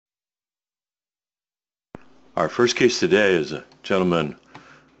Our first case today is a gentleman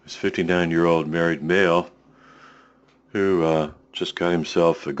who's a 59-year-old married male who just got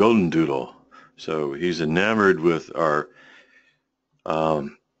himself a golden doodle. So he's enamored with our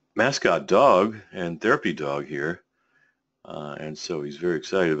mascot dog and therapy dog here. And so he's very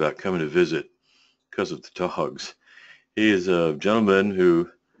excited about coming to visit because of the dogs. He is a gentleman who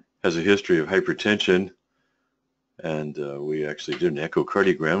has a history of hypertension, and we actually did an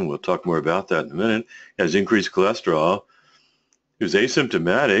echocardiogram, and we'll talk more about that in a minute. He has increased cholesterol. He was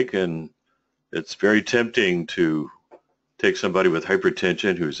asymptomatic, and it's very tempting to take somebody with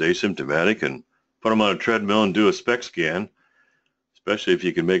hypertension who's asymptomatic and put them on a treadmill and do a SPECT scan, especially if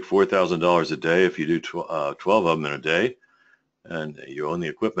you can make $4,000 a day if you do 12 of them in a day and you own the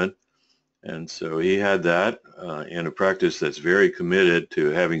equipment. And so he had that in a practice that's very committed to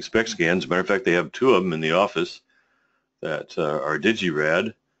having SPECT scans. As a matter of fact, they have 2 of them in the office that are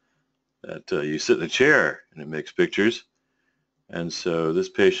DigiRad, that you sit in a chair and it makes pictures. And so this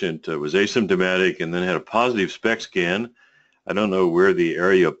patient was asymptomatic and then had a positive SPECT scan. I don't know where the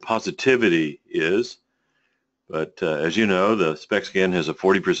area of positivity is, but as you know, the SPECT scan has a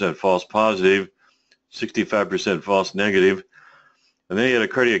 40% false positive, 65% false negative. And then he had a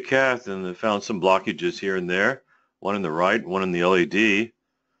cardiac cath, and they found some blockages here and there, one in the right, one in the LAD,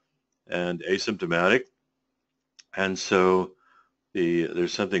 and asymptomatic. And so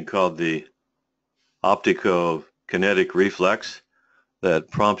there's something called the opticokinetic reflex that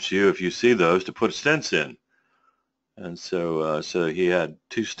prompts you, if you see those, to put stents in. And so he had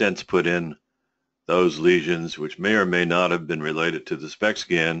 2 stents put in those lesions, which may or may not have been related to the SPECT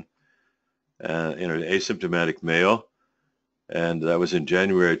scan in an asymptomatic male. And that was in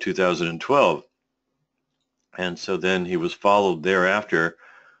January 2012. And so then he was followed thereafter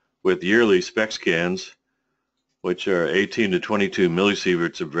with yearly SPECT scans, which are 18 to 22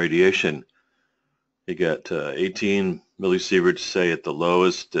 millisieverts of radiation. You got 18 millisieverts, say, at the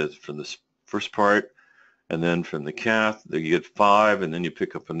lowest from the first part, and then from the cath, you get 5, and then you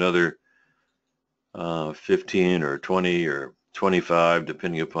pick up another 15 or 20 or 25,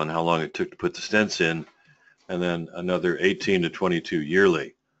 depending upon how long it took to put the stents in, and then another 18 to 22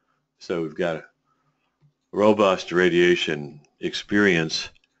 yearly. So we've got a robust radiation experience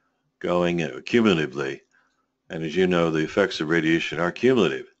going cumulatively. And as you know, the effects of radiation are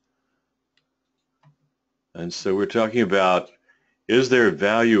cumulative. And so we're talking about, is there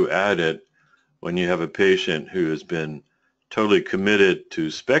value added when you have a patient who has been totally committed to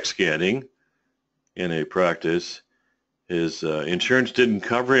SPECT scanning in a practice? His insurance didn't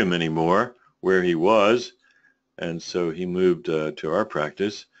cover him anymore where he was, and so he moved to our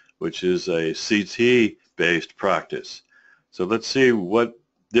practice, which is a CT-based practice. So let's see what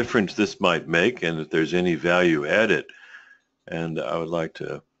difference this might make and if there's any value added. And I would like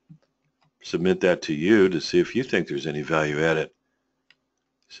to submit that to you to see if you think there's any value added.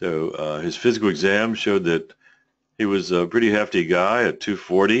 So his physical exam showed that he was a pretty hefty guy at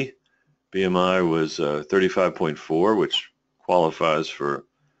 240. BMI was 35.4, which qualifies for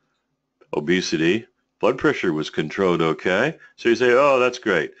obesity. Blood pressure was controlled okay. So you say, oh, that's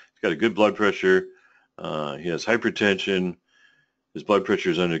great. He's got a good blood pressure. He has hypertension. His blood pressure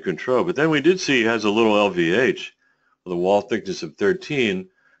is under control. But then we did see he has a little LVH with a wall thickness of 13.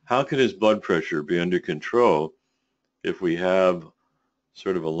 How can his blood pressure be under control if we have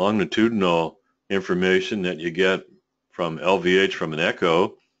sort of a longitudinal information that you get from LVH from an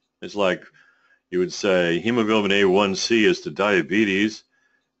echo? It's like you would say hemoglobin A1C is to diabetes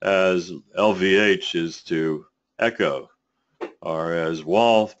as LVH is to echo, or as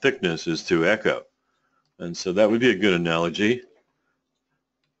wall thickness is to echo. And so that would be a good analogy.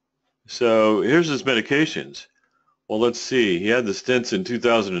 So here's his medications. Well, let's see. He had the stents in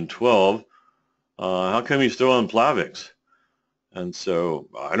 2012. How come he's still on Plavix? And so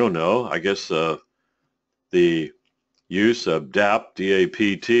I don't know. I guess the use of DAPT,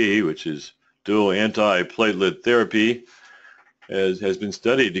 D-A-P-T, which is dual antiplatelet therapy, has been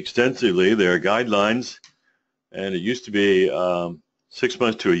studied extensively. There are guidelines, and it used to be 6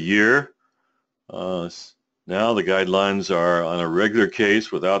 months to a year. Now the guidelines are on a regular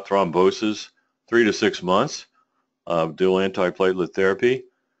case without thrombosis, 3 to 6 months of dual antiplatelet therapy.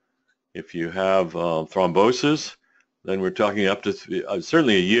 If you have thrombosis, then we're talking up to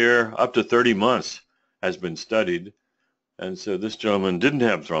certainly a year, up to 30 months has been studied. And so this gentleman didn't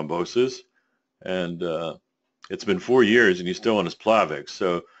have thrombosis, and it's been 4 years and he's still on his Plavix.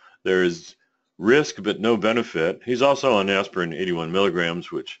 So there is risk but no benefit. He's also on aspirin 81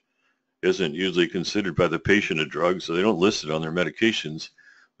 milligrams, which isn't usually considered by the patient a drug, so they don't list it on their medications.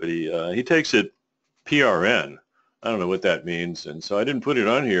 But he takes it PRN. I don't know what that means, and so I didn't put it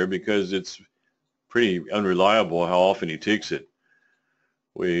on here because it's pretty unreliable how often he takes it.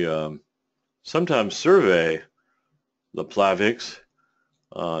 We sometimes survey the Plavix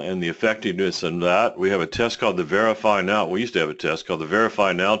and the effectiveness in that. We have a test called the Verify Now. We used to have a test called the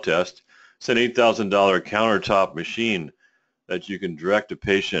Verify Now test. It's an $8,000 countertop machine that you can direct a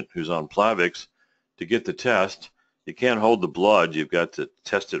patient who's on Plavix to get the test. You can't hold the blood. You've got to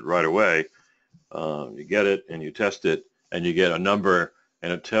test it right away. You get it and you test it and you get a number,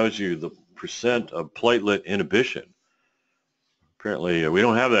 and it tells you the percent of platelet inhibition. Apparently, we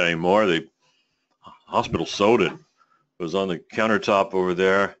don't have that anymore. The hospital sold it. It was on the countertop over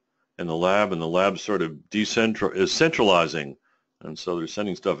there in the lab, and the lab sort of is centralizing, and so they're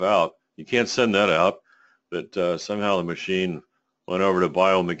sending stuff out. You can't send that out, but somehow the machine went over to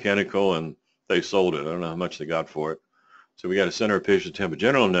biomechanical, and they sold it. I don't know how much they got for it. So we got to send our patient to Tampa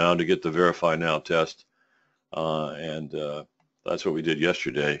General now to get the Verify Now test, and that's what we did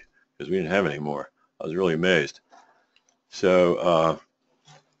yesterday because we didn't have any more. I was really amazed. So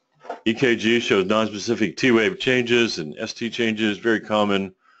EKG shows nonspecific T-wave changes and ST changes, very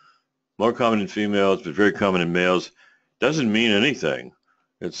common, more common in females, but very common in males. Doesn't mean anything.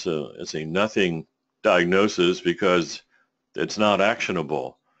 It's a nothing diagnosis because it's not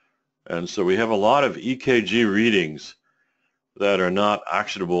actionable. And so we have a lot of EKG readings that are not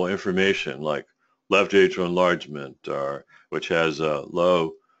actionable information, like left atrial enlargement, which has a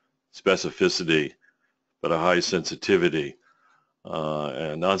low specificity but a high sensitivity,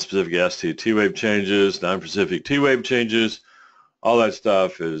 and nonspecific ST T-wave changes, nonspecific T-wave changes. All that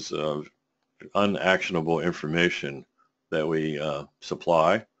stuff is unactionable information that we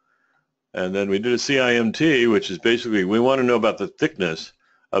supply. And then we did a CIMT, which is basically we want to know about the thickness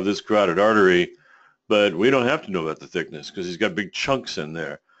of this carotid artery, but we don't have to know about the thickness because he's got big chunks in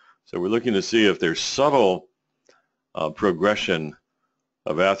there. So we're looking to see if there's subtle progression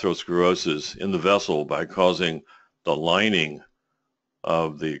of atherosclerosis in the vessel by causing the lining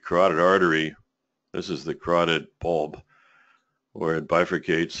of the carotid artery. This is the carotid bulb where it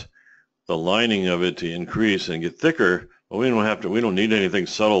bifurcates, the lining of it to increase and get thicker. But we don't need anything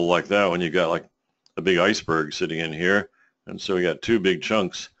subtle like that when you got like a big iceberg sitting in here. And so we got two big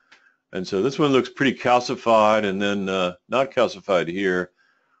chunks. And so this one looks pretty calcified, and then not calcified here.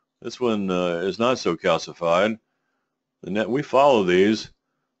 This one is not so calcified. We follow these.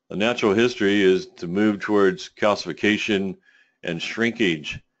 The natural history is to move towards calcification and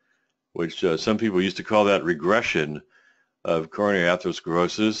shrinkage, which some people used to call that regression of coronary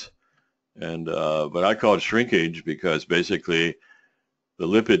atherosclerosis. And but I call it shrinkage because basically the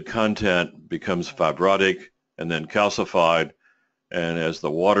lipid content becomes fibrotic and then calcified, and as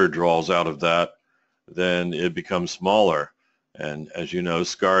the water draws out of that, then it becomes smaller. And as you know,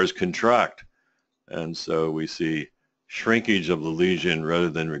 scars contract, and so we see shrinkage of the lesion rather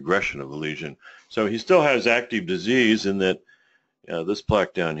than regression of the lesion. So he still has active disease in that this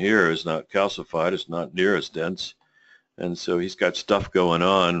plaque down here is not calcified, it's not near as dense, and so he's got stuff going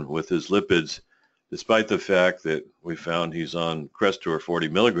on with his lipids, despite the fact that we found he's on Crestor 40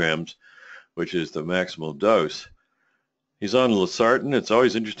 milligrams, which is the maximal dose. He's on losartan. It's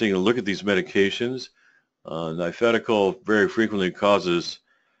always interesting to look at these medications. Nifedipine very frequently causes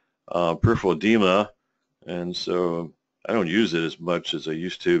peripheral edema, and so I don't use it as much as I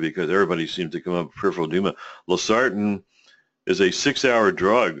used to because everybody seems to come up with peripheral edema. Losartan is a 6-hour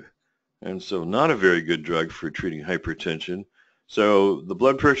drug, and so not a very good drug for treating hypertension. So the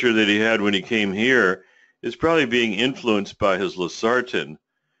blood pressure that he had when he came here is probably being influenced by his losartan,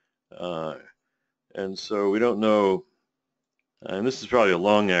 and so we don't know. And this is probably a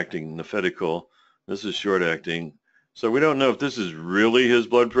long-acting nifedipine. This is short-acting. So we don't know if this is really his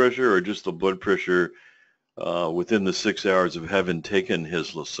blood pressure or just the blood pressure within the 6 hours of having taken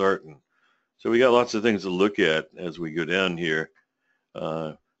his losartan. So we got lots of things to look at as we go down here,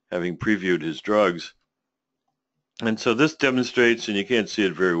 having previewed his drugs. And so this demonstrates, and you can't see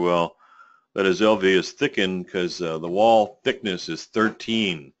it very well, that his LV is thickened because the wall thickness is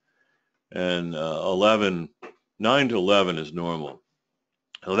 13, and 9 to 11 is normal.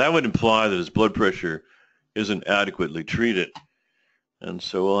 So that would imply that his blood pressure isn't adequately treated, and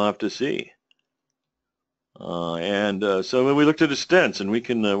so we'll have to see. So when we looked at the stents, and we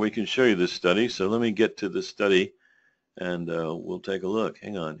can show you this study. So let me get to this study, and we'll take a look.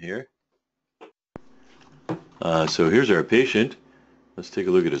 Hang on here. So here's our patient. Let's take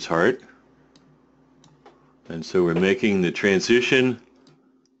a look at his heart. And so we're making the transition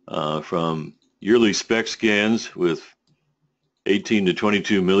from yearly SPECT scans with 18 to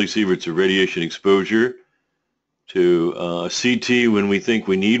 22 millisieverts of radiation exposure to CT when we think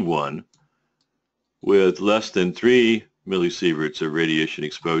we need one, with less than 3 millisieverts of radiation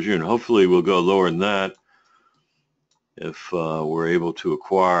exposure, and hopefully we'll go lower than that if we're able to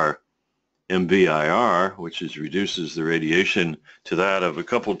acquire MBIR, which reduces the radiation to that of a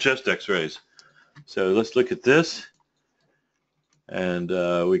couple chest x-rays. So let's look at this, and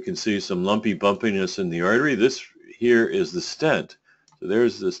we can see some lumpy bumpiness in the artery. This here is the stent. So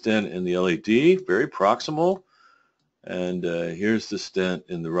there's the stent in the LAD, very proximal, and here's the stent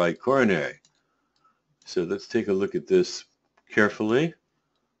in the right coronary. So let's take a look at this carefully.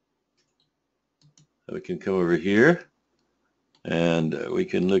 We can come over here, and we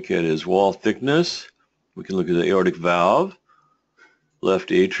can look at his wall thickness. We can look at the aortic valve,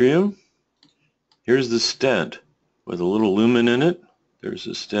 left atrium. Here's the stent with a little lumen in it. There's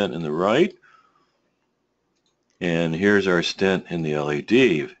the stent in the right. And here's our stent in the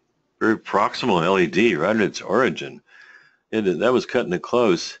LAD. Very proximal LAD, right at its origin. That was cutting it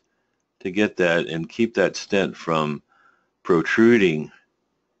close to get that and keep that stent from protruding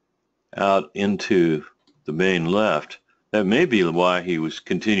out into the main left. That may be why he was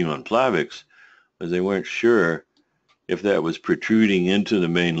continuing on Plavix, because they weren't sure if that was protruding into the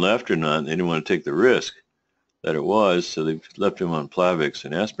main left or not. They didn't want to take the risk that it was, so they left him on Plavix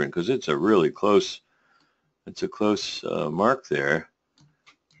and aspirin, because it's a really close, mark there.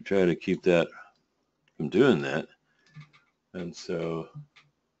 Try to keep that from doing that. And so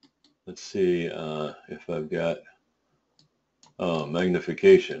let's see if I've got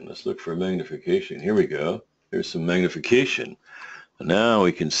magnification. Let's look for magnification. Here we go. There's some magnification. And now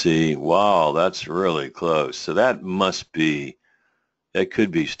we can see, wow, that's really close. So that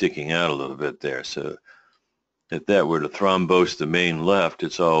could be sticking out a little bit there. So if that were to thrombose the main left,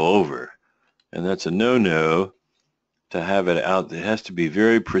 it's all over. And that's a no-no to have it out. It has to be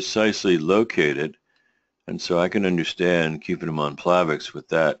very precisely located. And so I can understand keeping them on Plavix with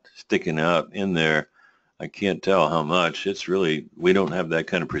that sticking out in there. I can't tell how much. It's really, we don't have that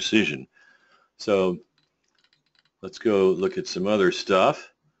kind of precision. So let's go look at some other stuff,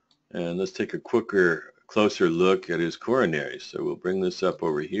 and let's take a closer look at his coronary. So we'll bring this up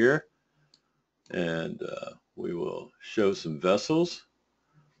over here, and we will show some vessels,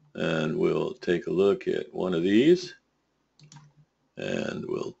 and we'll take a look at one of these, and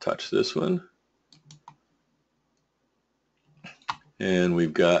we'll touch this one. And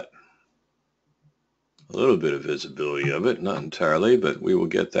we've got a little bit of visibility of it, not entirely, but we will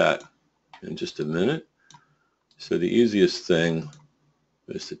get that in just a minute. So the easiest thing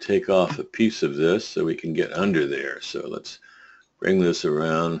is to take off a piece of this so we can get under there. So let's bring this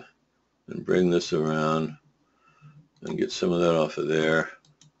around and bring this around and get some of that off of there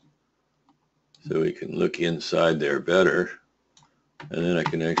so we can look inside there better. And then I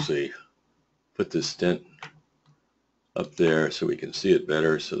can actually put this stent up there so we can see it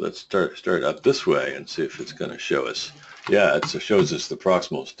better. So let's start up this way and see if it's going to show us. Yeah, it shows us the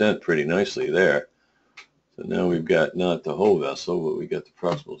proximal stent pretty nicely there. So now we've got not the whole vessel, but we got the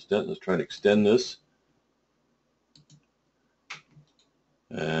proximal stent. Let's try to extend this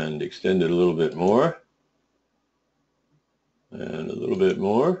and extend it a little bit more and a little bit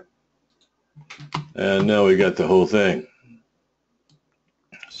more, and now we got the whole thing.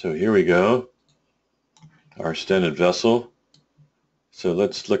 So here we go, our stented vessel. So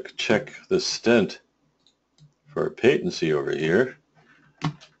let's check the stent for patency over here,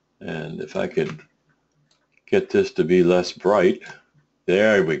 and if I could get this to be less bright,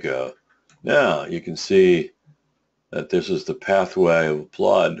 there we go. Now you can see that this is the pathway of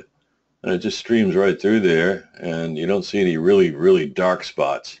blood, and it just streams right through there, and you don't see any really dark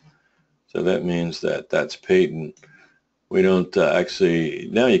spots. So that means that that's patent. We don't actually,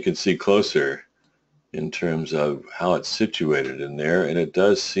 now you can see closer in terms of how it's situated in there, and it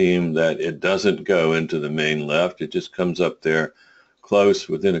does seem that it doesn't go into the main left. It just comes up there close,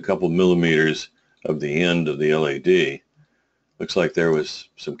 within a couple millimeters of the end of the LAD. Looks like there was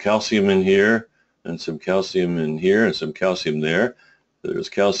some calcium in here and some calcium in here and some calcium there. There was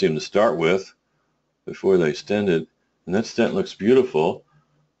calcium to start with before they stented, and that stent looks beautiful.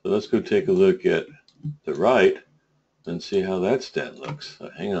 So let's go take a look at the right and see how that stent looks.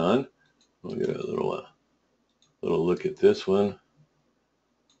 So hang on, we'll get a little look at this one,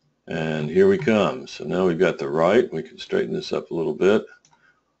 and here we come. So now we've got the right. We can straighten this up a little bit,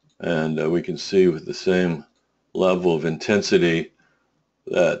 and we can see with the same level of intensity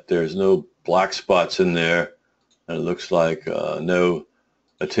that there's no black spots in there, and it looks like no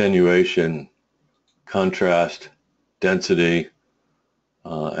attenuation, contrast, density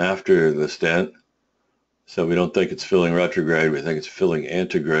after the stent. So we don't think it's filling retrograde, we think it's filling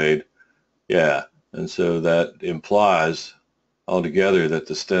antegrade. Yeah, and so that implies altogether that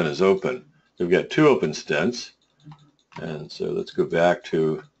the stent is open. So we've got two open stents. And so let's go back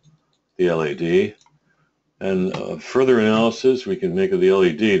to the LAD. And further analysis we can make of the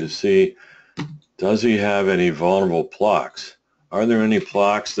LAD to see, does he have any vulnerable plaques? Are there any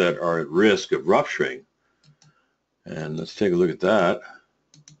plaques that are at risk of rupturing? And let's take a look at that.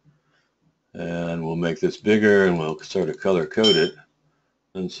 And we'll make this bigger and we'll sort of color code it.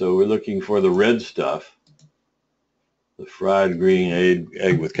 And so we're looking for the red stuff, the fried green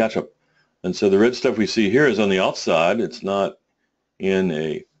egg with ketchup. And so the red stuff we see here is on the outside. It's not in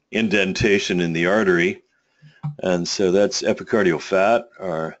a indentation in the artery. And so that's epicardial fat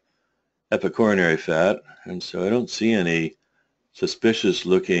or epicoronary fat. And so I don't see any suspicious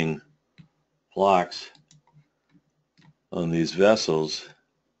looking plaques on these vessels.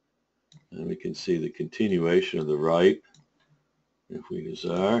 And we can see the continuation of the right if we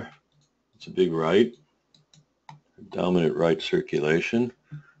desire. It's a big right, dominant right circulation.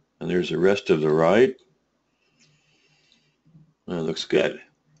 And there's the rest of the right. And it looks good.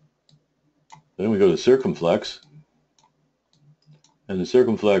 Then we go to the circumflex. And the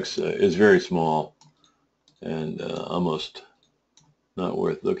circumflex is very small and almost not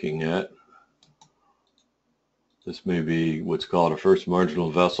worth looking at. This may be what's called a first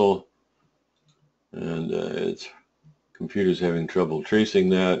marginal vessel. And it's computer's having trouble tracing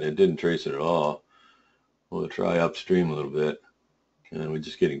that. It didn't trace it at all. We'll try upstream a little bit. And we're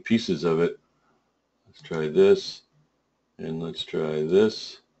just getting pieces of it. Let's try this. And let's try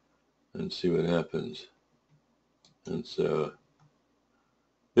this. And see what happens. And so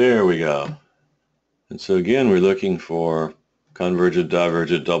there we go. And so again, we're looking for convergent,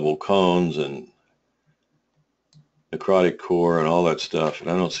 divergent, double cones and necrotic core and all that stuff. And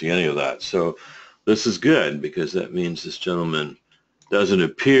I don't see any of that. So this is good because that means this gentleman doesn't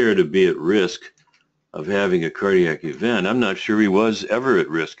appear to be at risk of having a cardiac event. I'm not sure he was ever at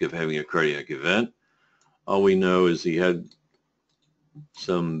risk of having a cardiac event. All we know is he had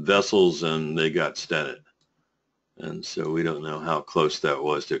some vessels and they got stented. And so we don't know how close that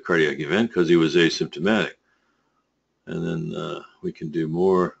was to a cardiac event because he was asymptomatic. And then we can do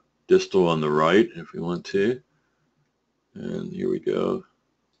more distal on the right if we want to. And here we go.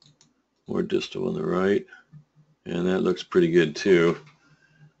 More distal on the right. And that looks pretty good too.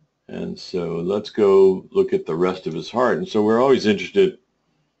 And so let's go look at the rest of his heart. And so we're always interested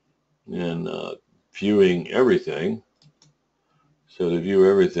in viewing everything. So to view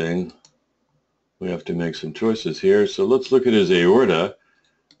everything, we have to make some choices here. So let's look at his aorta.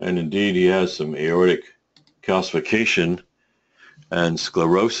 And indeed, he has some aortic calcification and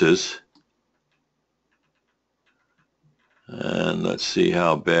sclerosis. And let's see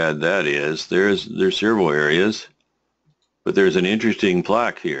how bad that is. There's several areas, but there's an interesting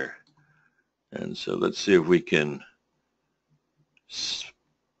plaque here. And so let's see if we can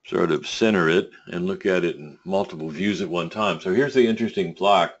sort of center it and look at it in multiple views at one time. So here's the interesting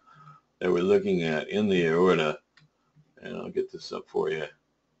plaque that we're looking at in the aorta. And I'll get this up for you.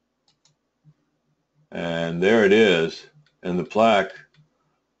 And there it is. And the plaque,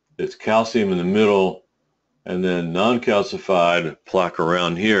 it's calcium in the middle, and then non-calcified plaque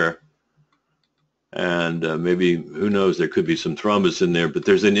around here. And maybe, who knows, there could be some thrombus in there, but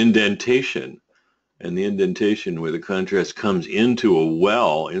there's an indentation. And the indentation where the contrast comes into a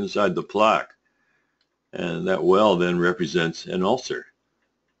well inside the plaque. And that well then represents an ulcer.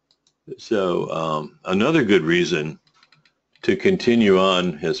 So another good reason to continue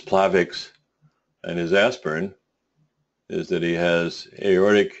on his Plavix and his aspirin is that he has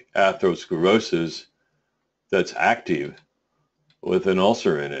aortic atherosclerosis that's active with an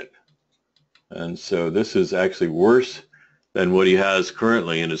ulcer in it. And so this is actually worse than what he has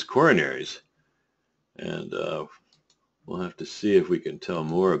currently in his coronaries. And we'll have to see if we can tell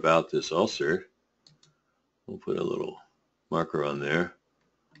more about this ulcer. We'll put a little marker on there.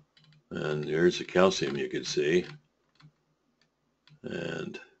 And there's the calcium you can see.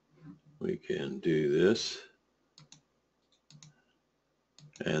 And we can do this.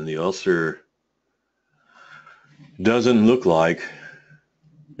 And the ulcer doesn't look like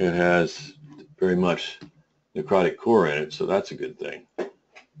it has very much necrotic core in it, so that's a good thing.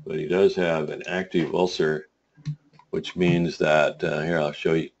 But he does have an active ulcer, which means that, here I'll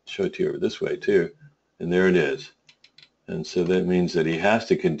show it to you over this way too, and there it is. And so that means that he has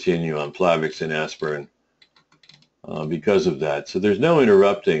to continue on Plavix and aspirin because of that. So there's no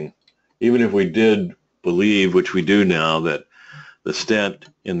interrupting, even if we did believe, which we do now, that the stent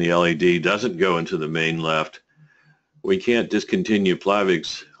in the LAD doesn't go into the main left, we can't discontinue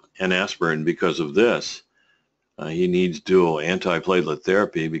Plavix and aspirin because of this. He needs dual antiplatelet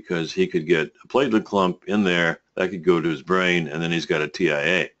therapy because he could get a platelet clump in there that could go to his brain, and then he's got a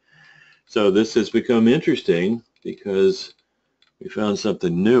TIA. So this has become interesting because we found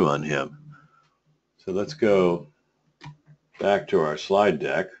something new on him. So let's go back to our slide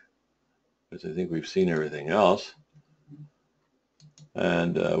deck, because I think we've seen everything else.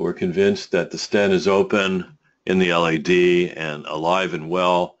 And we're convinced that the stent is open in the LAD and alive and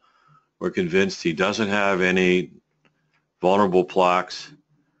well. We're convinced he doesn't have any vulnerable plaques.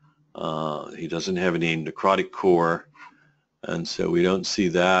 He doesn't have any necrotic core. And so we don't see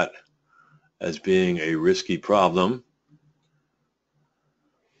that as being a risky problem.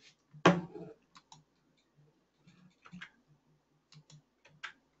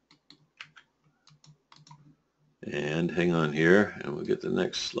 And hang on here, and we'll get the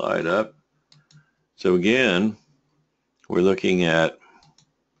next slide up. So again, we're looking at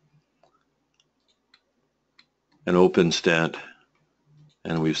an open stent,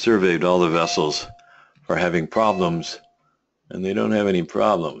 and we've surveyed all the vessels for having problems, and they don't have any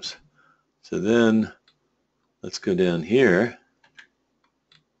problems. So then let's go down here,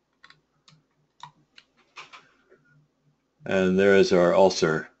 and there is our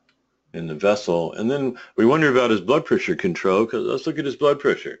ulcer in the vessel. And then we wonder about his blood pressure control, because let's look at his blood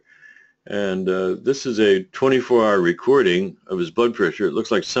pressure. And this is a 24-hour recording of his blood pressure. It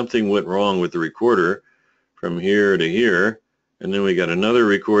looks like something went wrong with the recorder from here to here. And then we got another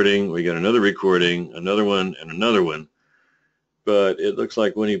recording, we got another recording, another one, and another one. But it looks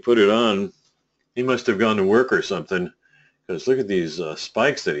like when he put it on, he must have gone to work or something, because look at these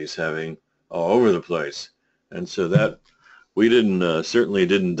spikes that he's having all over the place. And so that we certainly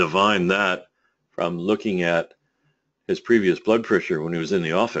didn't divine that from looking at his previous blood pressure when he was in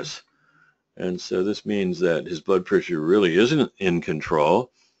the office. And so this means that his blood pressure really isn't in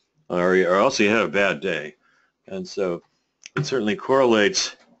control, or else he had a bad day. And so it certainly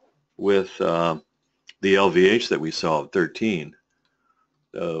correlates with the LVH that we saw of 13.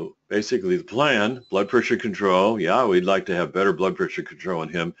 So basically the plan, blood pressure control, yeah, we'd like to have better blood pressure control in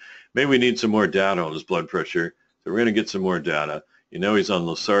him. Maybe we need some more data on his blood pressure. So we're going to get some more data. You know, he's on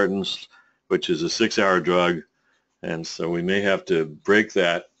losartan, which is a 6-hour drug, and so we may have to break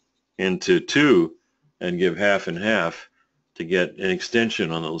that into 2 and give half and half to get an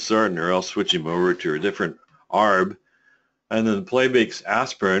extension on the losartan, or else switch him over to a different ARB. And then the Plavix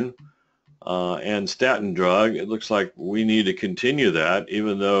aspirin and statin drug, it looks like we need to continue that,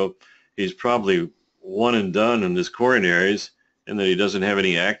 even though he's probably one and done in his coronaries and that he doesn't have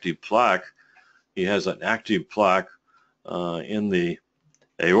any active plaque. He has an active plaque in the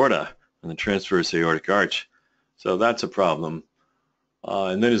aorta, in the transverse aortic arch. So that's a problem.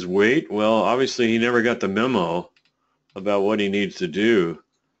 And then his weight, well, obviously he never got the memo about what he needs to do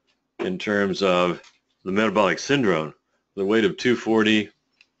in terms of the metabolic syndrome. The weight of 240,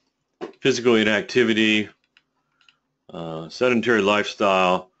 physical inactivity, sedentary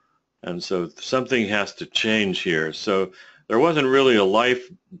lifestyle, and so something has to change here. So there wasn't really a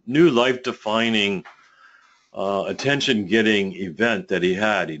new life-defining, attention-getting event that he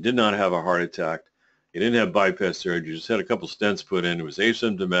had. He did not have a heart attack. He didn't have bypass surgery. He just had a couple stents put in. It was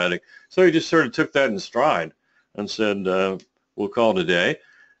asymptomatic. So he just sort of took that in stride and said, we'll call it a day,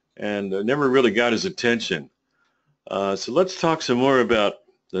 and never really got his attention. So let's talk some more about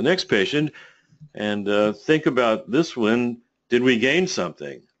the next patient and think about this one. Did we gain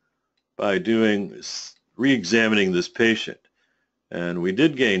something by re-examining this patient? And we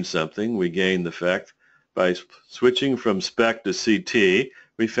did gain something. We gained the fact by switching from SPECT to CT,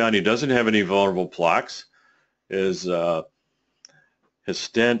 we found he doesn't have any vulnerable plaques. His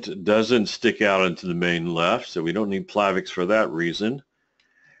stent doesn't stick out into the main left, so we don't need Plavix for that reason.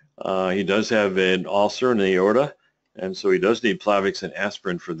 He does have an ulcer in the aorta, and so he does need Plavix and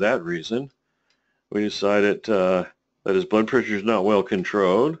aspirin for that reason. We decided that his blood pressure is not well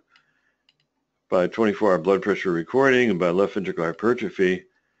controlled by 24-hour blood pressure recording and by left ventricular hypertrophy.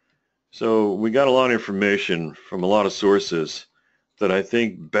 So we got a lot of information from a lot of sources that I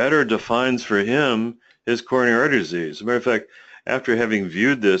think better defines for him his coronary artery disease. As a matter of fact, after having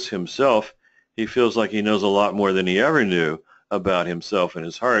viewed this himself, he feels like he knows a lot more than he ever knew about himself and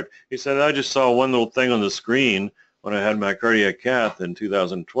his heart. He said, I just saw one little thing on the screen when I had my cardiac cath in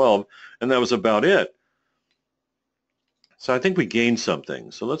 2012, and that was about it. So I think we gained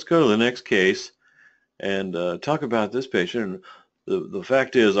something. So let's go to the next case and talk about this patient. The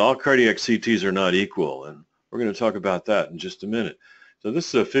fact is, all cardiac CTs are not equal, and we're going to talk about that in just a minute. So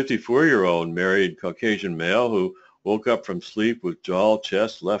this is a 54-year-old married Caucasian male who woke up from sleep with jaw,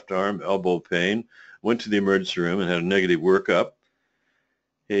 chest, left arm, elbow pain, went to the emergency room and had a negative workup.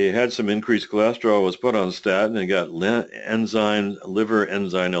 He had some increased cholesterol, was put on statin, and got liver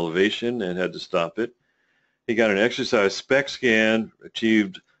enzyme elevation and had to stop it. He got an exercise SPECT scan,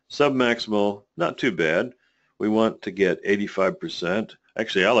 achieved submaximal, not too bad, we want to get 85%.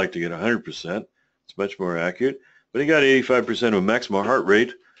 Actually, I like to get 100%. It's much more accurate. But he got 85% of maximal heart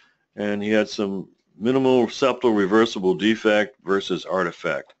rate, and he had some minimal septal reversible defect versus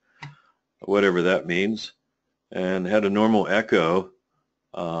artifact, whatever that means, and had a normal echo.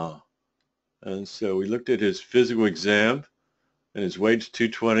 And so we looked at his physical exam, and his weight's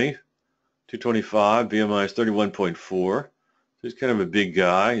 220, 225, BMI is 31.4. So he's kind of a big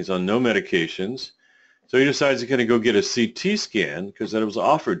guy. He's on no medications. So he decides he's going to go get a CT scan because that was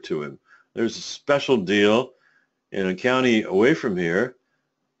offered to him. There's a special deal in a county away from here,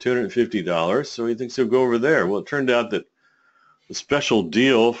 $250. So he thinks he'll go over there. Well, it turned out that the special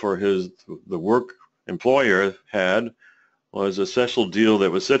deal for the work employer had was a special deal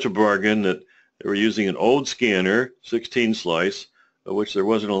that was such a bargain that they were using an old scanner, 16 slice, of which there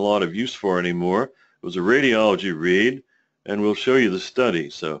wasn't a lot of use for anymore. It was a radiology read, and we'll show you the study.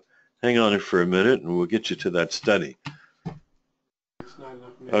 So hang on for a minute, and we'll get you to that study.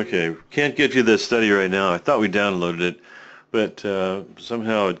 Okay, can't get you this study right now. I thought we downloaded it, but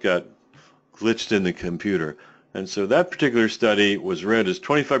somehow it got glitched in the computer. And so that particular study was read as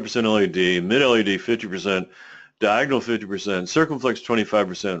 25% LED, mid-LED 50%, diagonal 50%, circumflex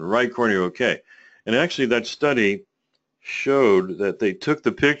 25%, right cornea okay. And actually that study showed that they took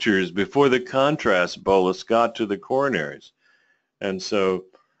the pictures before the contrast bolus got to the coronaries. And so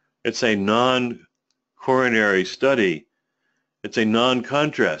it's a non-coronary study. It's a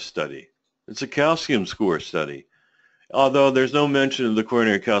non-contrast study. It's a calcium score study. Although there's no mention of the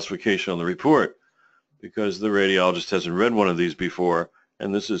coronary calcification on the report because the radiologist hasn't read one of these before,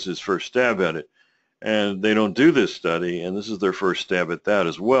 and this is his first stab at it. And they don't do this study, and this is their first stab at that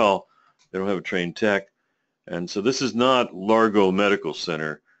as well. They don't have a trained tech. And so this is not Largo Medical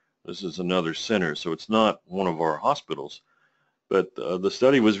Center. This is another center, so it's not one of our hospitals. But the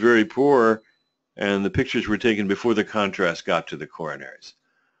study was very poor, and the pictures were taken before the contrast got to the coronaries.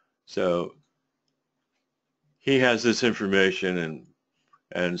 So he has this information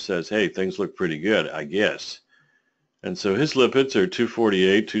and says, hey, things look pretty good, I guess. And so his lipids are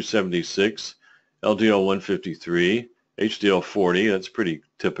 248, 276, LDL 153, HDL 40. That's pretty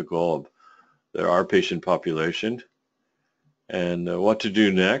typical of our patient population. And what to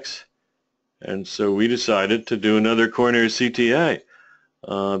do next. And so we decided to do another coronary CTA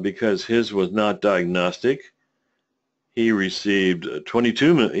because his was not diagnostic. He received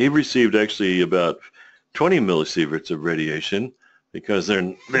actually about 20 millisieverts of radiation because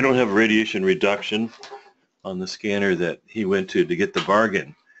they don't have radiation reduction on the scanner that he went to get the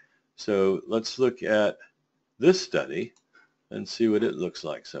bargain. So let's look at this study and see what it looks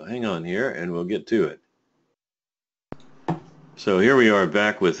like. So hang on here and we'll get to it. So here we are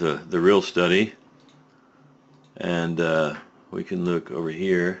back with the real study, and we can look over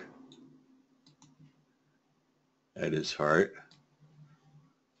here at his heart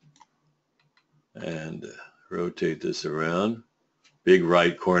and rotate this around. Big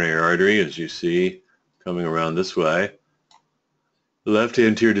right coronary artery, as you see, coming around this way. The left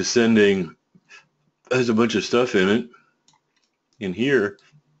anterior descending has a bunch of stuff in it. In here,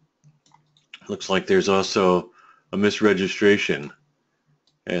 looks like there's also a misregistration,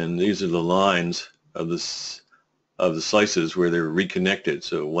 and these are the lines of the slices where they're reconnected.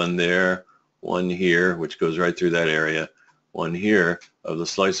 So one there, one here, which goes right through that area, one here of the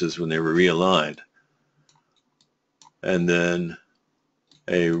slices when they were realigned, and then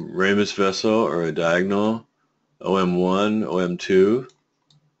a ramus vessel or a diagonal, OM1, OM2,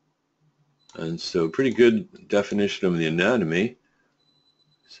 and so pretty good definition of the anatomy.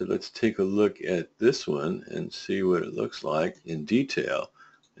 So let's take a look at this one and see what it looks like in detail.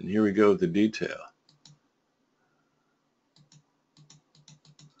 And here we go with the detail.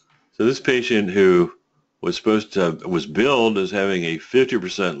 So this patient who was was billed as having a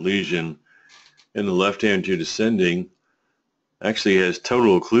 50% lesion in the left anterior descending actually has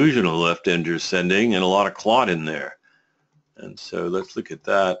total occlusion of the left anterior descending and a lot of clot in there. And so let's look at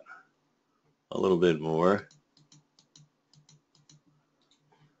that a little bit more.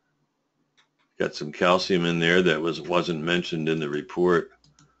 Got some calcium in there that wasn't mentioned in the report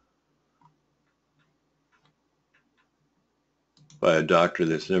by a doctor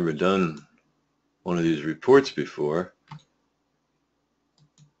that's never done one of these reports before.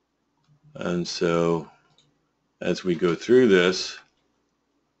 And so as we go through this,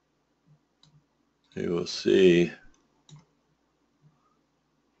 you will see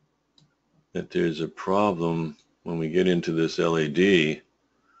that there's a problem when we get into this LAD,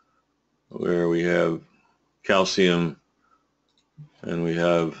 where we have calcium and we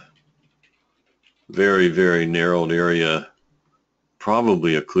have very, very narrowed area,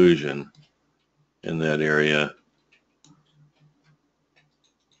 probably occlusion. in that area.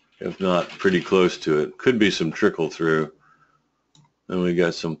 If not, pretty close to it. Could be some trickle through. And we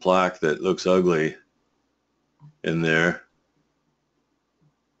got some plaque that looks ugly in there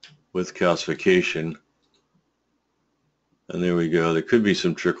with calcification. And there we go. There could be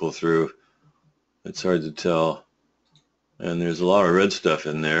some trickle through. It's hard to tell. And there's a lot of red stuff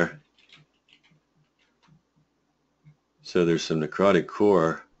in there. So there's some necrotic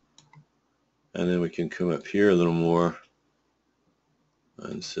core. And then we can come up here a little more.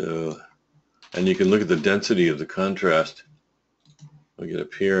 And so, and you can look at the density of the contrast. We get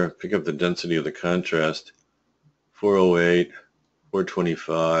up here, pick up the density of the contrast, 408,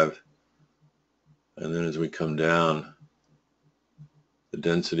 425, and then as we come down, the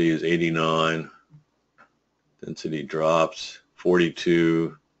density is 89, density drops,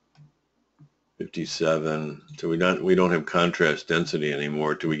 42, 57, so we don't have contrast density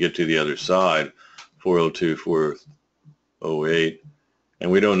anymore till we get to the other side, 402, 408, and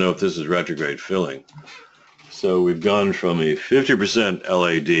we don't know if this is retrograde filling. So we've gone from a 50%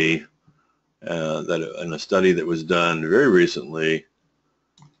 LAD that in a study that was done very recently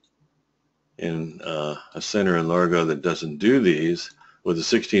in a center in Largo that doesn't do these, with a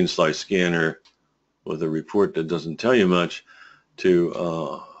 16-slice scanner with a report that doesn't tell you much,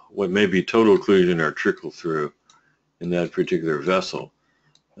 to what may be total occlusion or trickle through in that particular vessel.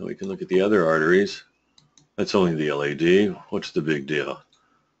 And we can look at the other arteries. That's only the LAD. What's the big deal?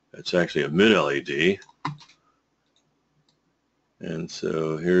 It's actually a mid-LAD. And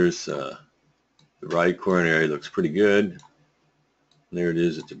so here's the right coronary. Looks pretty good. There it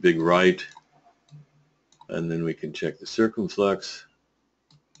is. It's a big right. And then we can check the circumflex.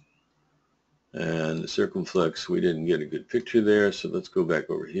 And the circumflex, we didn't get a good picture there, so let's go back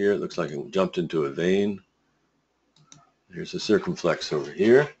over here. It looks like it jumped into a vein. Here's the circumflex over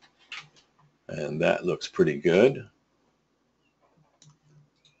here. And that looks pretty good.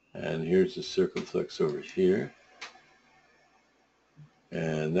 And here's the circumflex over here.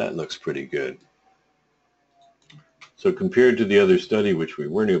 And that looks pretty good. So compared to the other study, which we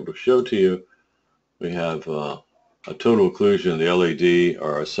weren't able to show to you, we have a total occlusion of the LAD,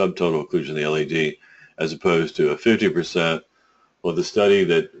 or a subtotal occlusion of the LAD, as opposed to a 50%. Well, the study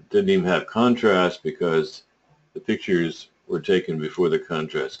that didn't even have contrast because the pictures were taken before the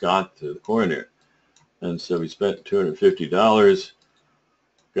contrast got to the coronary. And so we spent $250,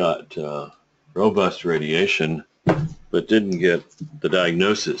 got robust radiation, but didn't get the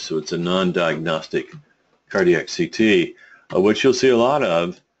diagnosis. So it's a non-diagnostic cardiac CT, which you'll see a lot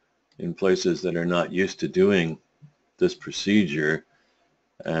of in places that are not used to doing this procedure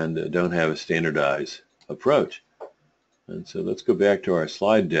and don't have a standardized approach. And so let's go back to our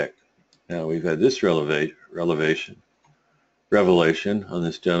slide deck. Now we've had this revelation on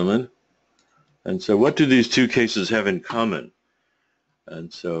this gentleman. And so what do these two cases have in common?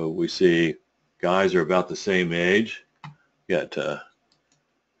 And so we see guys are about the same age. You got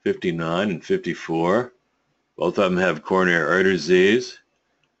 59 and 54. Both of them have coronary artery disease.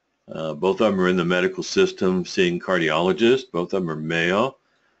 Both of them are in the medical system seeing cardiologists. Both of them are male.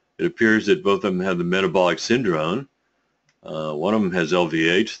 It appears that both of them have the metabolic syndrome. One of them has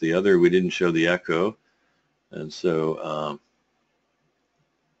LVH. The other, we didn't show the echo. And so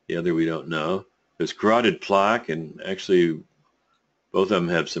the other we don't know. There's carotid plaque, and actually both of them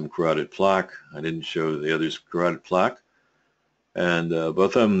have some carotid plaque. I didn't show the other's carotid plaque. And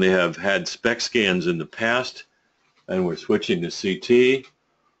both of them, they have had SPECT scans in the past, and we're switching to CT.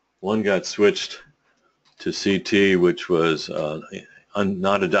 One got switched to CT, which was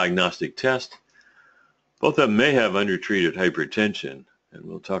not a diagnostic test. Both of them may have undertreated hypertension, and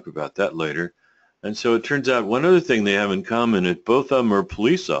we'll talk about that later. And so it turns out one other thing they have in common is both of them are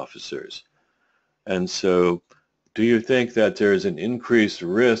police officers. And so do you think that there is an increased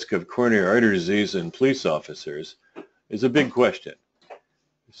risk of coronary artery disease in police officers is a big question.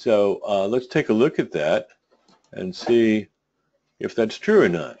 So let's take a look at that and see if that's true or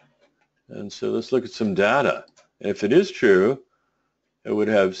not. And so let's look at some data. If it is true, it would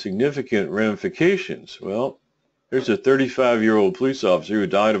have significant ramifications. Well, there's a 35-year-old police officer who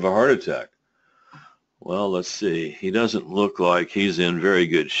died of a heart attack. Well, let's see. He doesn't look like he's in very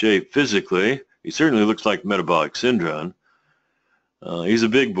good shape physically. He certainly looks like metabolic syndrome. He's a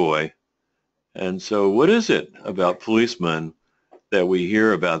big boy. And so what is it about policemen that we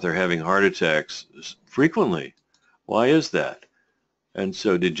hear about they're having heart attacks frequently? Why is that? And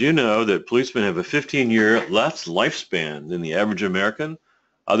so did you know that policemen have a 15-year less lifespan than the average American?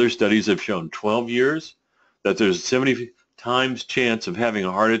 Other studies have shown 12 years, that there's 70 times chance of having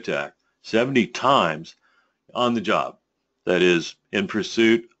a heart attack, 70 times on the job, that is in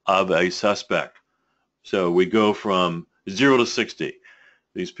pursuit of a suspect. So we go from 0 to 60.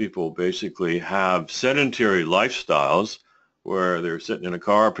 These people basically have sedentary lifestyles where they're sitting in a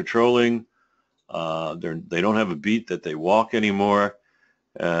car patrolling. They don't have a beat that they walk anymore.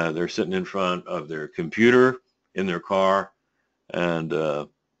 They're sitting in front of their computer in their car and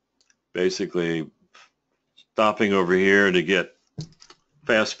basically stopping over here to get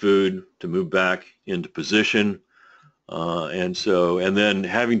fast food to move back into position. And then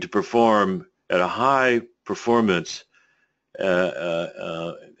having to perform at a high performance in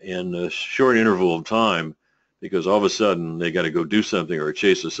a short interval of time, because all of a sudden they got to go do something or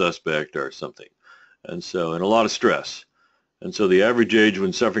chase a suspect or something. And a lot of stress. And so the average age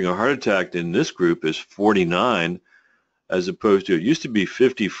when suffering a heart attack in this group is 49, as opposed to, it used to be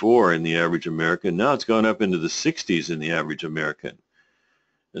 54 in the average American. Now it's gone up into the 60s in the average American.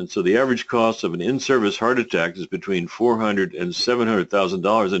 And so the average cost of an in-service heart attack is between $400,000 and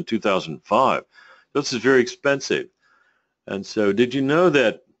 $700,000 in 2005. This is very expensive. And so did you know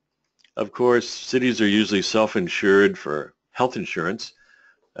that, of course, cities are usually self-insured for health insurance,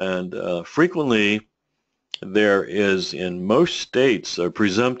 and frequently there is in most states a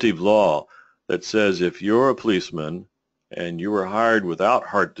presumptive law that says if you're a policeman and you were hired without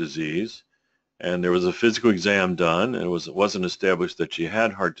heart disease and there was a physical exam done and it wasn't established that you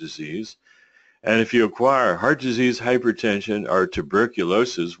had heart disease, and if you acquire heart disease, hypertension, or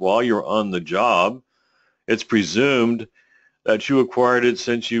tuberculosis while you're on the job, it's presumed that you acquired it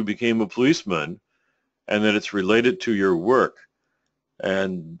since you became a policeman and that it's related to your work.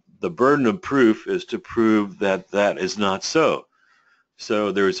 And the burden of proof is to prove that that is not so.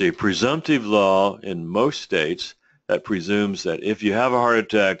 So there is a presumptive law in most states that presumes that if you have a heart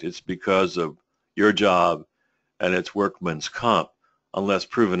attack, it's because of your job and it's workman's comp, unless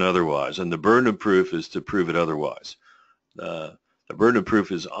proven otherwise. And the burden of proof is to prove it otherwise. The burden of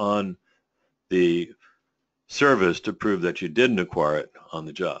proof is on the service to prove that you didn't acquire it on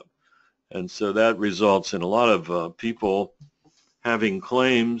the job. And so that results in a lot of people having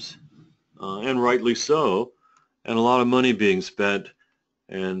claims, and rightly so, and a lot of money being spent,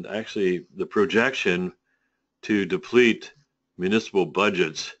 and actually the projection to deplete municipal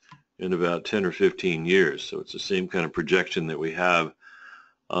budgets in about 10 or 15 years. So it's the same kind of projection that we have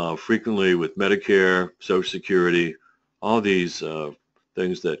frequently with Medicare, Social Security, all these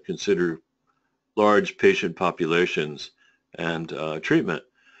things that consider large patient populations and treatment.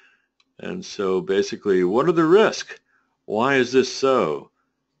 And so basically, what are the risks? Why is this so?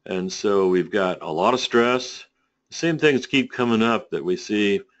 And so we've got a lot of stress. The same things keep coming up that we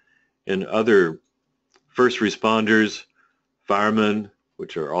see in other first responders, firemen,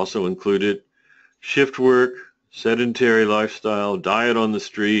 which are also included, shift work, sedentary lifestyle, diet on the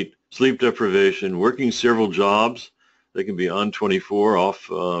street, sleep deprivation, working several jobs. They can be on 24,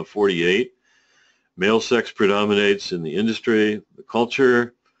 off 48. Male sex predominates in the industry, the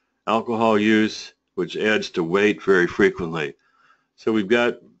culture, alcohol use, which adds to weight very frequently. So we've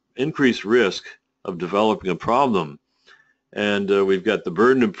got increased risk of developing a problem, and we've got the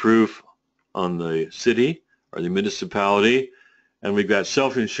burden of proof on the city or the municipality, and we've got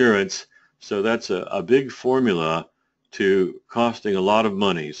self-insurance. So that's a big formula to costing a lot of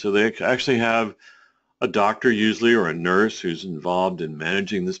money. So they actually have a doctor usually or a nurse who's involved in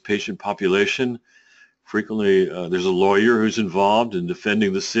managing this patient population. Frequently there's a lawyer who's involved in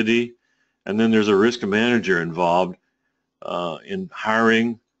defending the city, and then there's a risk manager involved in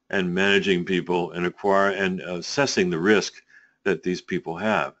hiring and managing people and assessing the risk that these people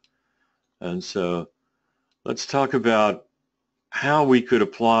have. And so let's talk about how we could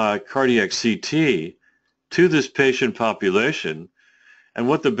apply cardiac CT to this patient population and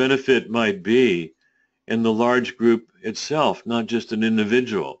what the benefit might be in the large group itself, not just an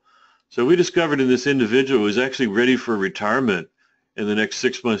individual. So we discovered in this individual who is actually ready for retirement in the next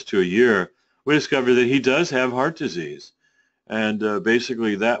 6 months to a year, we discovered that he does have heart disease. And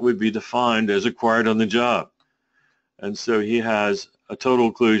basically that would be defined as acquired on the job. And so he has a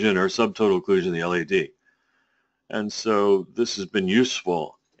total occlusion or subtotal occlusion in the LAD. And so this has been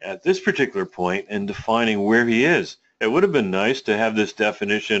useful at this particular point in defining where he is. It would have been nice to have this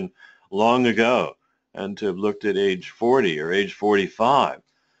definition long ago and to have looked at age 40 or age 45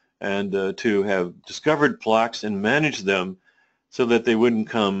 and to have discovered plaques and managed them so that they wouldn't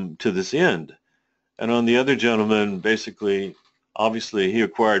come to this end. And on the other gentleman, basically, obviously he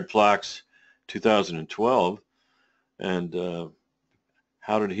acquired plaques 2012, and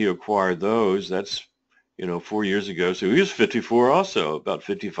how did he acquire those? That's 4 years ago. So he was 54 also, about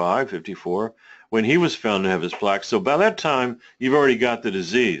 55, 54, when he was found to have his plaques. So by that time, you've already got the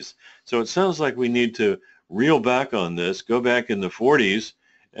disease. So it sounds like we need to reel back on this, go back in the 40s,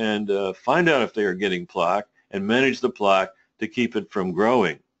 and find out if they are getting plaque and manage the plaque to keep it from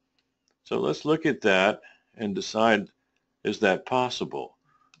growing. So let's look at that and decide, is that possible?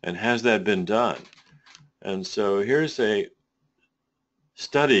 And has that been done? And so here's a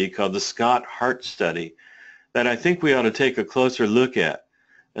study called the Scott Hart study that I think we ought to take a closer look at.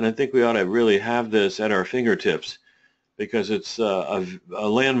 And I think we ought to really have this at our fingertips because it's a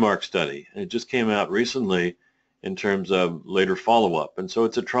landmark study. It just came out recently in terms of later follow-up. And so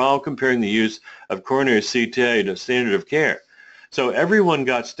it's a trial comparing the use of coronary CTA to standard of care. So everyone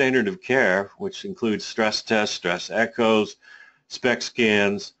got standard of care, which includes stress tests, stress echoes, SPECT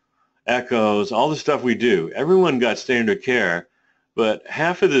scans, echoes, all the stuff we do. Everyone got standard of care, but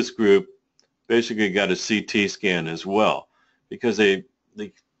half of this group basically got a CT scan as well because they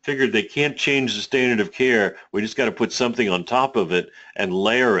figured they can't change the standard of care. We just got to put something on top of it and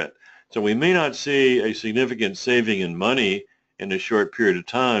layer it. So we may not see a significant saving in money in a short period of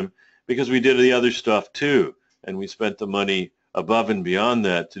time because we did the other stuff too, and we spent the money above and beyond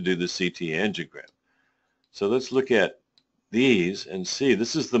that to do the CT angiogram. So let's look at these and see.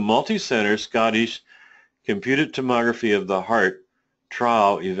 This is the multi-center Scottish computed tomography of the heart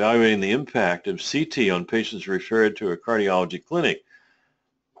trial evaluating the impact of CT on patients referred to a cardiology clinic.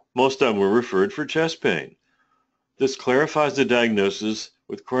 Most of them were referred for chest pain. This clarifies the diagnosis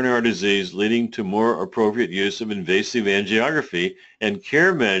with coronary artery disease, leading to more appropriate use of invasive angiography and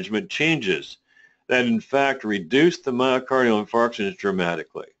care management changes that in fact reduce the myocardial infarctions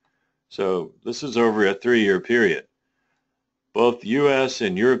dramatically. So this is over a 3-year period. Both U.S.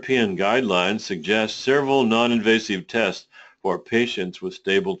 and European guidelines suggest several non-invasive tests for patients with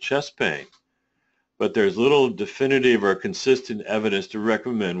stable chest pain, but there's little definitive or consistent evidence to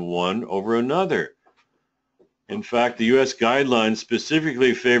recommend one over another. In fact, the U.S. guidelines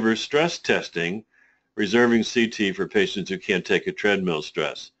specifically favor stress testing, reserving CT for patients who can't take a treadmill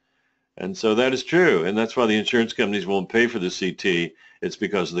stress. And so that is true, and that's why the insurance companies won't pay for the CT. It's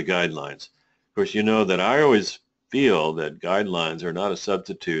because of the guidelines. Of course, you know that I always feel that guidelines are not a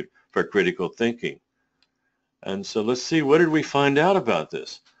substitute for critical thinking. And so let's see, what did we find out about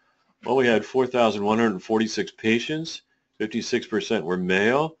this? Well, we had 4,146 patients, 56% were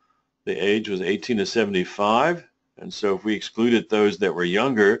male, the age was 18 to 75, and so if we excluded those that were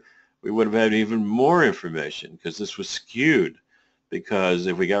younger, we would have had even more information because this was skewed, because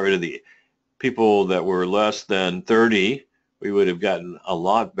if we got rid of the people that were less than 30, we would have gotten a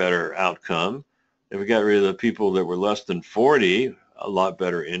lot better outcome. If we got rid of the people that were less than 40, a lot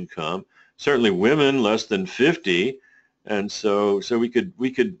better income. Certainly women less than 50, and so we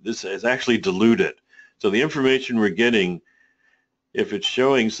could this is actually diluted. So the information we're getting, if it's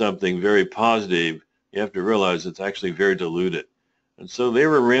showing something very positive, you have to realize it's actually very diluted. And so they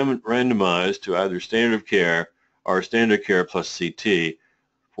were randomized to either standard of care or standard of care plus CT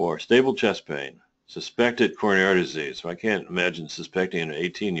for stable chest pain, suspected coronary artery disease. So I can't imagine suspecting an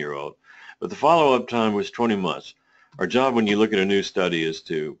 18-year-old. But the follow-up time was 20 months. Our job when you look at a new study is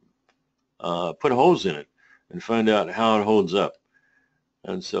to put holes in it and find out how it holds up.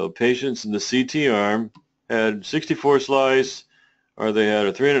 And so patients in the CT arm had 64 slice, or they had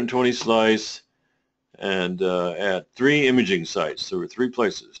a 320 slice, and at 3 imaging sites. There were 3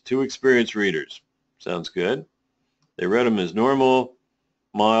 places, 2 experienced readers. Sounds good. They read them as normal,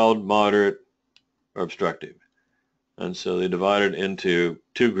 mild, moderate, or obstructive. And so they divided into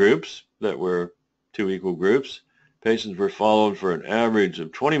 2 groups that were 2 equal groups. Patients were followed for an average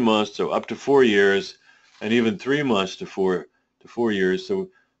of 20 months, so up to 4 years, and even 3 months to 4 years. So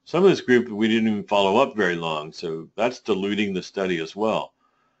some of this group we didn't even follow up very long, so that's diluting the study as well.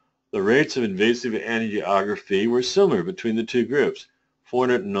 The rates of invasive angiography were similar between the 2 groups.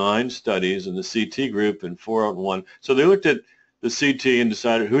 409 studies in the CT group and 401. So they looked at the CT and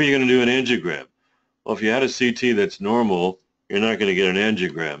decided, who are you going to do an angiogram? Well, if you had a CT that's normal, you're not going to get an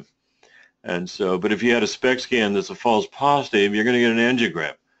angiogram. And so, but if you had a SPECT scan that's a false positive, you're going to get an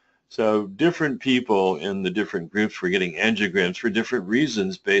angiogram. So different people in the different groups were getting angiograms for different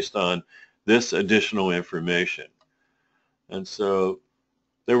reasons based on this additional information. And so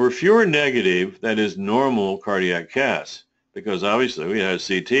there were fewer negative, that is normal cardiac casts, because obviously we had a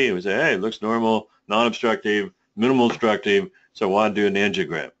CT and we say, hey, it looks normal, non-obstructive, minimal obstructive, so why do an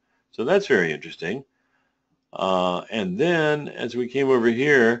angiogram? So that's very interesting. And then as we came over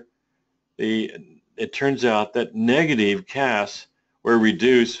here, it turns out that negative casts were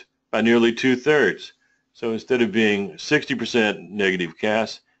reduced by nearly 2/3. So instead of being 60% negative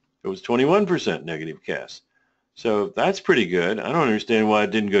casts, it was 21% negative casts. So that's pretty good. I don't understand why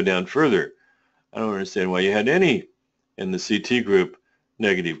it didn't go down further. I don't understand why you had any in the CT group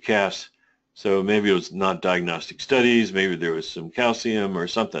negative casts So maybe it was not diagnostic studies, maybe there was some calcium or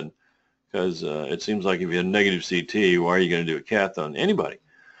something, because it seems like if you had a negative CT, why are you going to do a cath on anybody?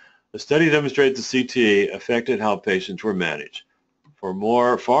 The study demonstrated the CT affected how patients were managed. Far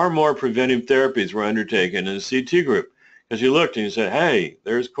more preventive therapies were undertaken in the CT group, because you looked and you said, hey,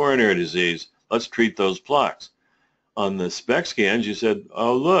 there's coronary disease, let's treat those plaques. On the SPECT scans, you said,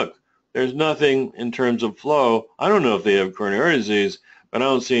 oh, look, there's nothing in terms of flow. I don't know if they have coronary disease, but I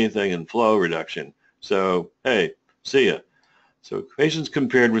don't see anything in flow reduction. So, hey, see ya. So patients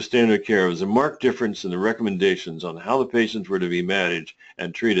compared with standard of care, was a marked difference in the recommendations on how the patients were to be managed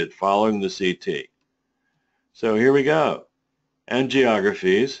and treated following the CT. So here we go.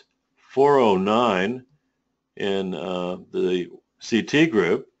 Angiographies, 409 in the CT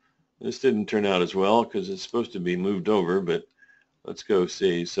group. This didn't turn out as well because it's supposed to be moved over, but let's go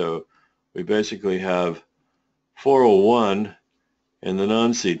see. So we basically have 401 in the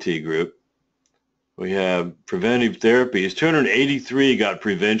non-CT group. We have preventive therapies. 283 got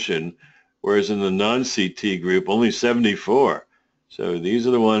prevention, whereas in the non-CT group, only 74. So these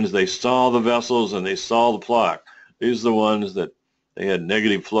are the ones, they saw the vessels and they saw the plaque. These are the ones that they had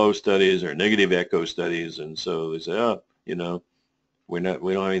negative flow studies or negative echo studies, and so they say, oh, you know, we don't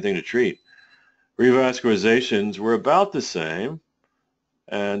have anything to treat. Revascularizations were about the same,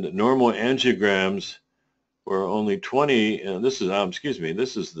 and normal angiograms were only 20, and this is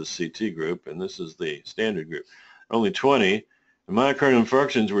the CT group, and this is the standard group. Only 20. The myocardial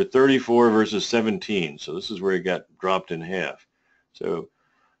infarctions were 34 versus 17, so this is where it got dropped in half. So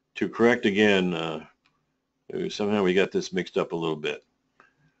to correct again, somehow we got this mixed up a little bit.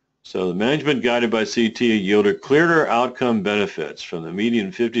 So the management guided by CT yielded clearer outcome benefits from the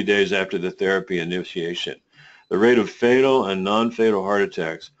median 50 days after the therapy initiation. The rate of fatal and non-fatal heart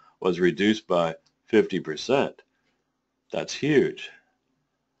attacks was reduced by 50%. That's huge.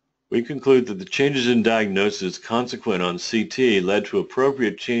 We conclude that the changes in diagnosis consequent on CT led to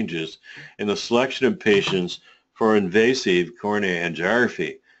appropriate changes in the selection of patients for invasive coronary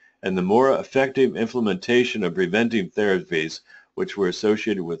angiography and the more effective implementation of preventive therapies which were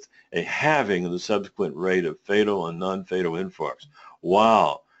associated with a halving of the subsequent rate of fatal and non-fatal infarcts.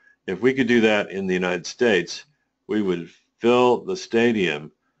 Wow, if we could do that in the United States, we would fill the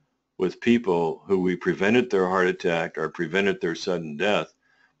stadium with people who we prevented their heart attack or prevented their sudden death.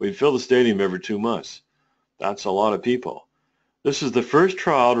 We'd fill the stadium every 2 months. That's a lot of people. This is the first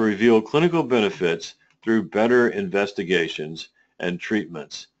trial to reveal clinical benefits through better investigations and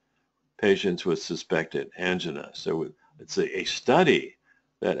treatments, patients with suspected angina. So it's a study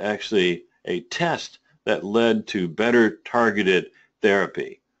that actually, a test that led to better targeted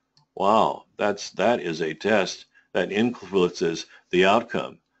therapy. Wow, that is a test that influences the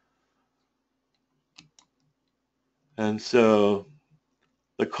outcome. And so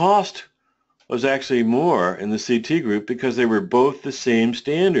the cost was actually more in the CT group because they were both the same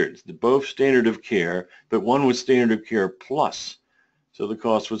standards, both standard of care, but one was standard of care plus. So the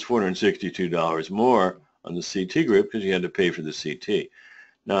cost was $462 more on the CT group because you had to pay for the CT.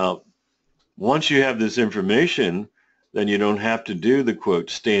 Now, once you have this information, then you don't have to do the, quote,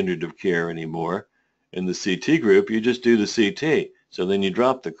 standard of care anymore in the CT group. You just do the CT. So then you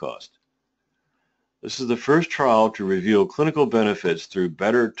drop the cost. This is the first trial to reveal clinical benefits through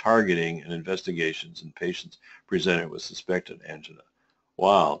better targeting and investigations in patients presented with suspected angina.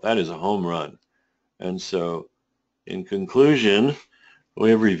 Wow, that is a home run. And so, in conclusion,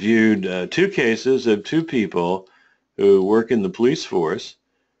 we have reviewed 2 cases of 2 people who work in the police force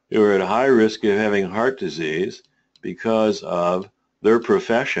who are at a high risk of having heart disease because of their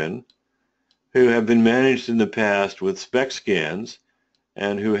profession, who have been managed in the past with SPECT scans,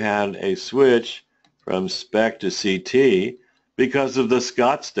 and who had a switch from SPECT to CT because of the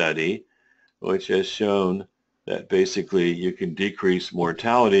Scott study, which has shown that basically you can decrease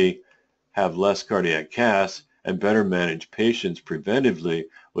mortality, have less cardiac caths, and better manage patients preventively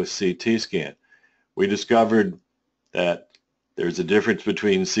with CT scan. We discovered that there's a difference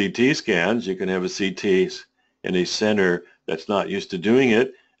between CT scans. You can have a CT in a center that's not used to doing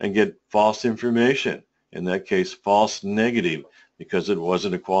it and get false information. In that case, false negative, because it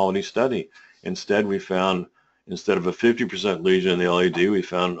wasn't a quality study. Instead, we found, instead of a 50% lesion in the LAD, we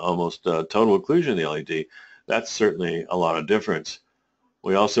found almost total occlusion in the LAD. That's certainly a lot of difference.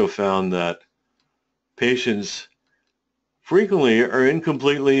 We also found that patients frequently are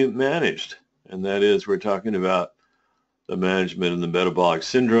incompletely managed, and that is, we're talking about the management of the metabolic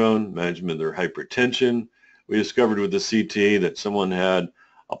syndrome, management of their hypertension. We discovered with the CT that someone had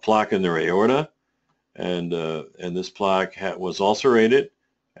a plaque in their aorta, and this plaque was ulcerated,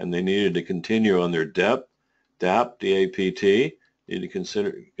 and they needed to continue on their DAPT, D-A-P-T, need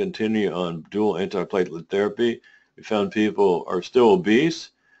to continue on dual antiplatelet therapy. We found people are still obese.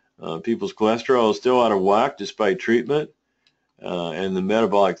 People's cholesterol is still out of whack despite treatment. And the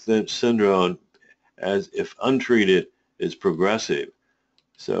metabolic syndrome, as if untreated, is progressive.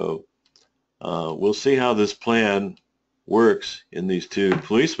 So we'll see how this plan works in these two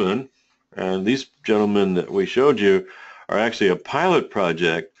policemen. And these gentlemen that we showed you are actually a pilot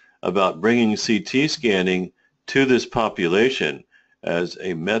project about bringing CT scanning to this population as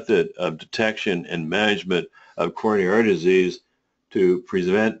a method of detection and management of coronary artery disease to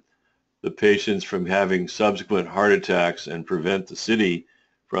prevent the patients from having subsequent heart attacks and prevent the city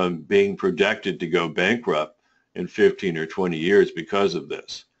from being projected to go bankrupt in 15 or 20 years because of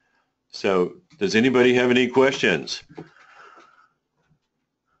this. So does anybody have any questions?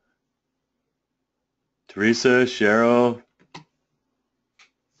 Teresa, Cheryl,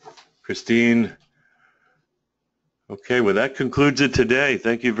 Christine. Okay, well that concludes it today.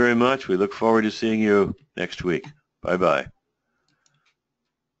 Thank you very much. We look forward to seeing you next week. Bye-bye.